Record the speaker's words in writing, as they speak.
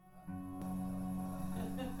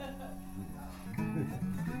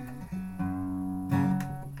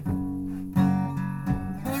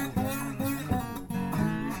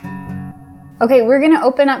Okay, we're going to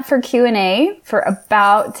open up for Q&A for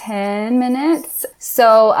about 10 minutes.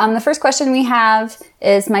 So the first question we have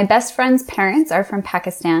is, my best friend's parents are from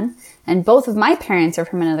Pakistan, and both of my parents are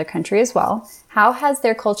from another country as well. How has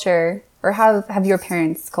their culture, or how have your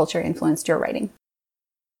parents' culture influenced your writing?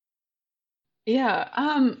 Yeah,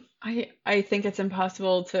 I think it's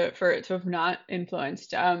impossible for it to have not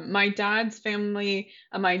influenced. My dad's family,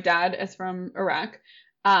 my dad is from Iraq,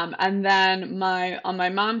 and then my on my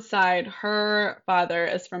mom's side, her father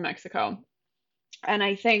is from Mexico. And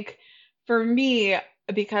I think for me,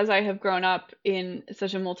 because I have grown up in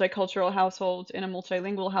such a multicultural household, in a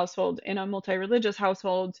multilingual household, in a multi-religious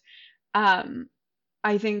household, um,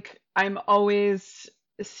 I think I'm always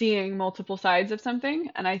seeing multiple sides of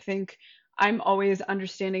something, and I think I'm always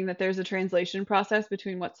understanding that there's a translation process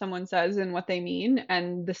between what someone says and what they mean,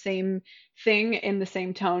 and the same thing in the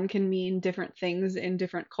same tone can mean different things in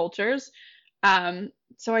different cultures.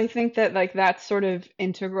 So I think that like that's sort of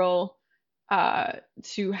integral uh,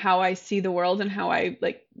 to how I see the world and how I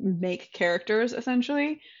like make characters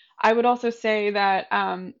essentially. I would also say that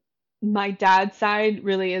my dad's side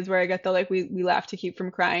really is where I get the like we laugh to keep from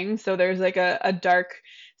crying. So there's like a dark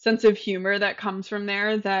sense of humor that comes from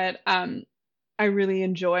there that I really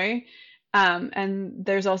enjoy. And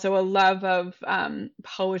there's also a love of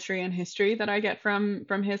poetry and history that I get from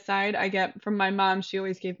his side. I get from my mom. She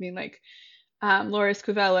always gave me like Loris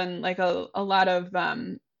Cuvelle and like a lot of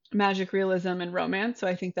magic realism and romance. So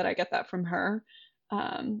I think that I get that from her.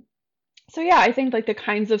 Um, so yeah, I think like the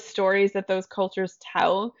kinds of stories that those cultures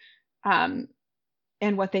tell um,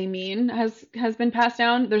 and what they mean has been passed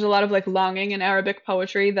down. There's a lot of like longing in Arabic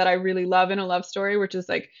poetry that I really love in a love story, which is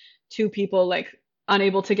like two people like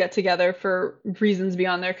unable to get together for reasons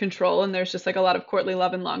beyond their control, and there's just like a lot of courtly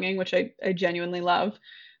love and longing, which I genuinely love.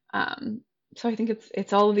 Um, so I think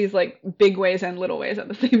it's all of these like big ways and little ways at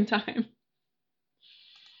the same time.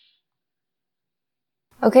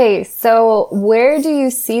 Okay, so where do you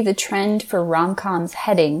see the trend for rom-coms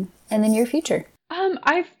heading in the near future?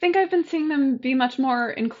 I think I've been seeing them be much more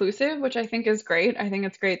inclusive, which I think is great. I think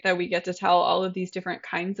it's great that we get to tell all of these different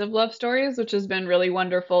kinds of love stories, which has been really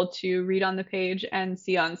wonderful to read on the page and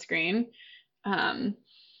see on screen. Um,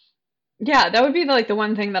 yeah, that would be like the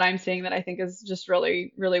one thing that I'm seeing that I think is just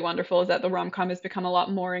really, really wonderful is that the rom-com has become a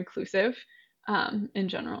lot more inclusive, in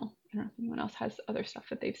general. I don't know if anyone else has other stuff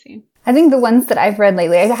that they've seen. I think the ones that I've read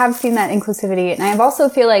lately, I have seen that inclusivity, and I also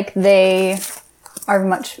feel like they are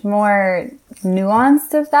much more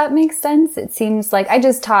nuanced, if that makes sense. It seems like I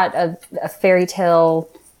just taught a fairy tale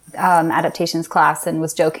adaptations class and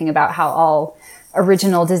was joking about how all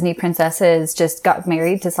original Disney princesses just got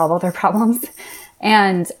married to solve all their problems.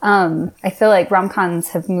 And I feel like rom-coms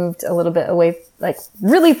have moved a little bit away, like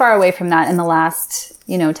really far away from that in the last,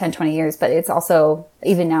 10, 20 years. But it's also,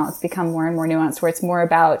 even now, it's become more and more nuanced where it's more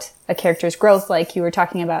about a character's growth, like you were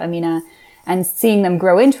talking about, Amina, and seeing them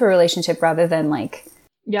grow into a relationship rather than like.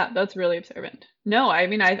 Yeah, that's really observant. No, I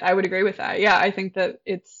mean I would agree with that. Yeah, I think that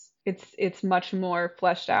it's much more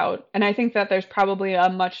fleshed out. And I think that there's probably a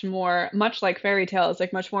much more much like fairy tales,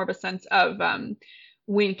 like much more of a sense of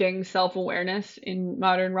winking self-awareness in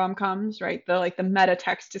modern rom-coms, right? The meta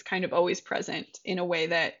text is kind of always present in a way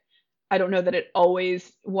that I don't know that it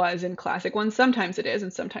always was in classic ones. Sometimes it is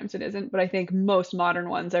and sometimes it isn't, but I think most modern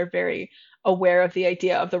ones are very aware of the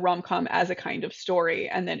idea of the rom-com as a kind of story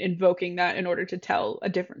and then invoking that in order to tell a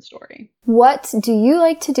different story. What do you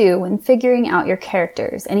like to do when figuring out your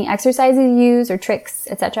characters? Any exercises you use or tricks,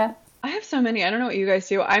 etc.? I have so many. I don't know what you guys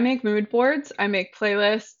do. I make mood boards, I make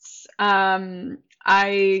playlists.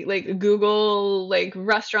 I like Google like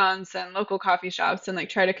restaurants and local coffee shops and like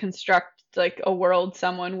try to construct like a world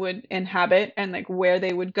someone would inhabit and like where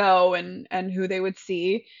they would go and who they would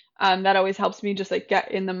see. That always helps me just like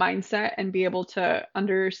get in the mindset and be able to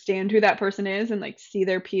understand who that person is and like see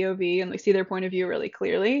their POV and like see their point of view really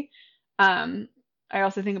clearly. Um, I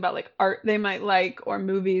also think about like art they might like or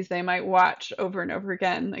movies they might watch over and over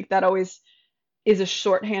again. Like that always is a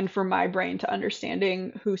shorthand for my brain to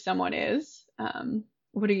understanding who someone is.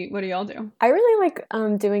 What do y'all do? I really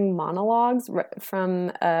like doing monologues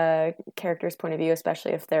from a character's point of view,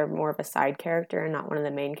 especially if they're more of a side character and not one of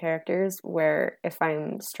the main characters, where if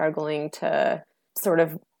I'm struggling to sort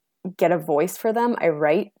of get a voice for them, I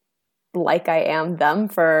write like I am them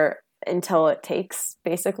for until it takes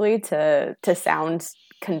basically to sound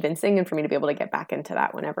convincing and for me to be able to get back into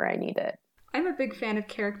that whenever I need it. I'm a big fan of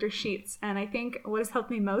character sheets, and I think what has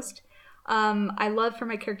helped me most, I love for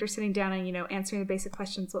my character sitting down and answering the basic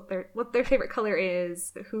questions, what their favorite color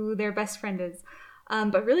is, who their best friend is,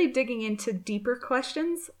 but really digging into deeper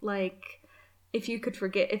questions like if they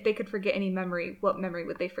could forget any memory, what memory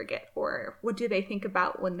would they forget? Or what do they think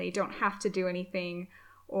about when they don't have to do anything?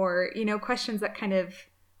 Or, questions that kind of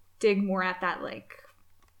dig more at that, like,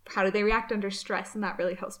 how do they react under stress? And that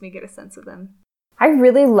really helps me get a sense of them. I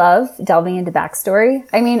really love delving into backstory.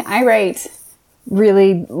 I mean, I write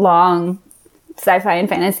really long sci-fi and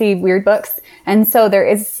fantasy weird books. And so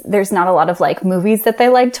there's not a lot of like movies that they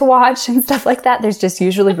like to watch and stuff like that. There's just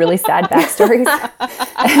usually really sad backstories.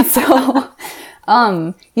 And so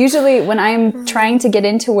usually when I'm trying to get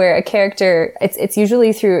into where a character, it's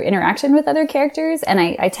usually through interaction with other characters, and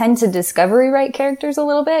I tend to discovery write characters a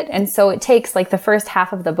little bit. And so it takes like the first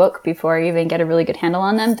half of the book before I even get a really good handle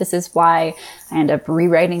on them. This is why I end up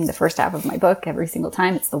rewriting the first half of my book every single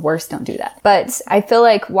time. It's the worst. Don't do that. But I feel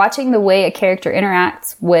like watching the way a character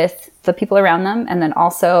interacts with the people around them, and then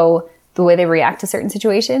also the way they react to certain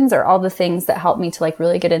situations, are all the things that help me to like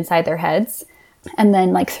really get inside their heads. And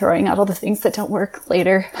then like throwing out all the things that don't work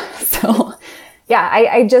later. So yeah,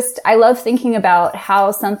 I love thinking about how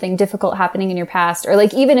something difficult happening in your past, or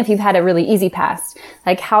like even if you've had a really easy past,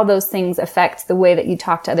 like how those things affect the way that you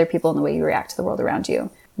talk to other people and the way you react to the world around you,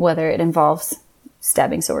 whether it involves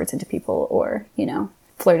stabbing swords into people or,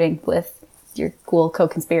 flirting with your cool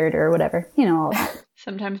co-conspirator or whatever, all of that.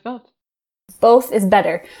 Sometimes both. Both is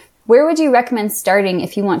better. Where would you recommend starting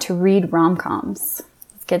if you want to read rom-coms?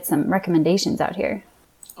 Get some recommendations out here.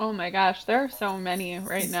 Oh my gosh, there are so many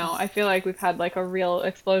right now. I feel like we've had like a real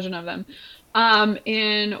explosion of them.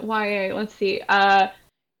 In YA, let's see.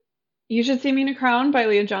 You Should See Me in a Crown by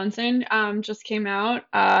Leah Johnson just came out.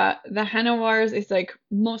 The Henna Wars is like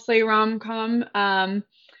mostly rom-com.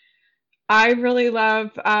 I really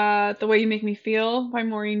love The Way You Make Me Feel by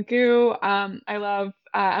Maureen Gu. I love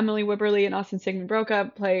Emily Wibberley and Austin Sigmund broke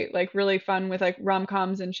up, play like really fun with like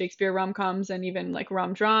rom-coms and Shakespeare rom-coms and even like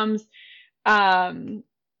rom-drams.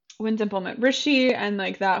 When Dimple Met Rishi and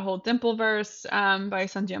like that whole Dimpleverse by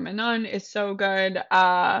Sandhya Menon is so good.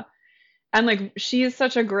 And like she is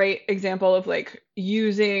such a great example of like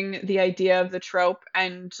using the idea of the trope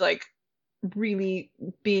and like really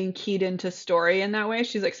being keyed into story in that way.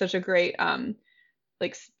 She's like such a great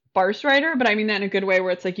like sparse writer, but I mean that in a good way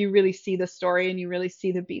where it's like you really see the story and you really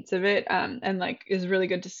see the beats of it, and like is really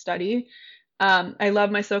good to study. I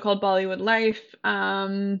love My So-Called Bollywood Life.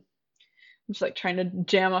 I'm just like trying to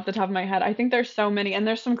jam off the top of my head. I think there's so many, and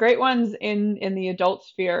there's some great ones in the adult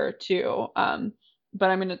sphere too. But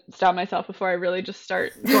I'm gonna stop myself before I really just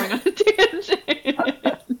start going on a tangent.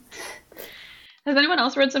 Has anyone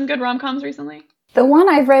else read some good rom-coms recently? The one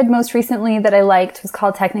I've read most recently that I liked was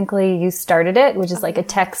called Technically You Started It, which is like a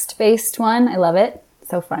text-based one. I love it.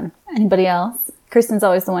 So fun. Anybody else? Kristen's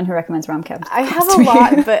always the one who recommends rom-coms. I have a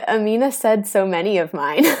lot, but Amina said so many of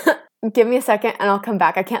mine. Give me a second and I'll come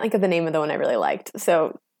back. I can't think of the name of the one I really liked.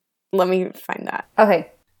 So let me find that.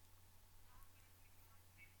 Okay.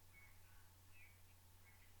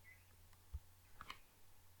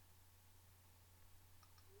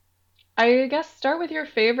 I guess start with your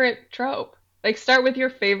favorite trope. Like start with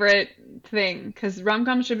your favorite thing, because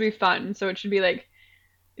rom-coms should be fun. So it should be like,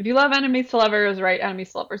 if you love enemies to lovers, write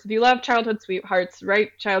enemies to lovers. If you love childhood sweethearts,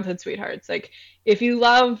 write childhood sweethearts. Like if you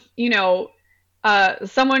love,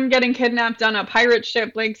 someone getting kidnapped on a pirate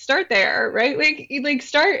ship, like start there, right? Like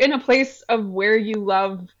start in a place of where you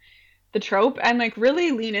love the trope, and like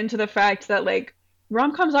really lean into the fact that like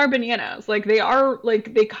rom-coms are bananas. Like they are,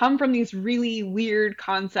 like they come from these really weird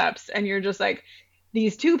concepts, and you're just like,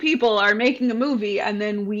 these two people are making a movie, and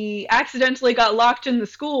then we accidentally got locked in the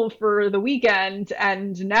school for the weekend,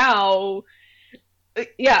 and now,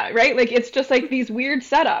 yeah, right? Like it's just like these weird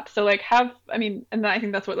setups. So like and I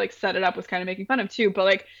think that's what like set it up was kind of making fun of too, but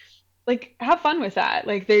like have fun with that.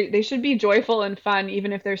 Like they should be joyful and fun,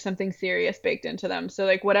 even if there's something serious baked into them. So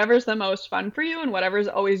like whatever's the most fun for you, and whatever's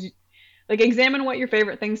always like, examine what your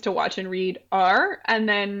favorite things to watch and read are,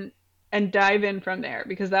 and dive in from there,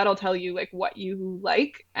 because that'll tell you like what you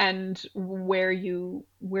like and where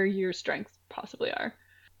your strengths possibly are.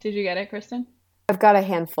 Did you get it, Kristen? I've got a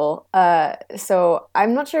handful. So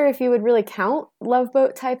I'm not sure if you would really count Love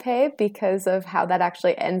Boat Taipei because of how that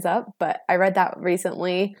actually ends up, but I read that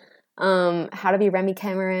recently. How to Be Remy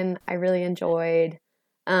Cameron, I really enjoyed.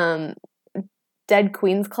 Dead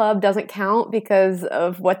Queens Club doesn't count because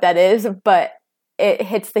of what that is, but it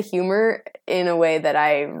hits the humor in a way that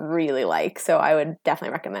I really like. So I would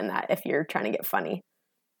definitely recommend that if you're trying to get funny.